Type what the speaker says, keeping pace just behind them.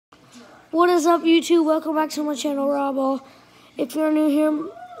What is up, YouTube? Welcome back to my channel, Robo. If you're new here,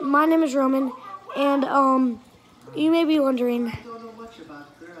 my name is Roman, and you may be wondering,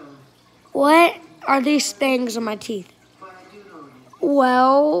 what are these things on my teeth?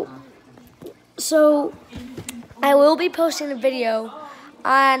 Well, so I will be posting a video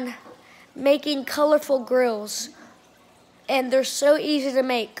on making colorful grills, and they're so easy to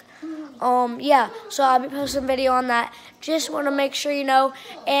make. Yeah, so I'll be posting a video on that. Just want to make sure you know,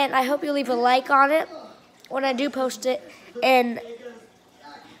 and I hope you leave a like on it when I do post it. And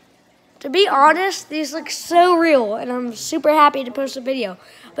to be honest, these look so real, and I'm super happy to post a video.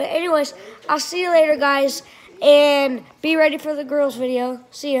 But anyways, I'll see you later, guys, and be ready for the girls video.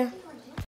 See ya.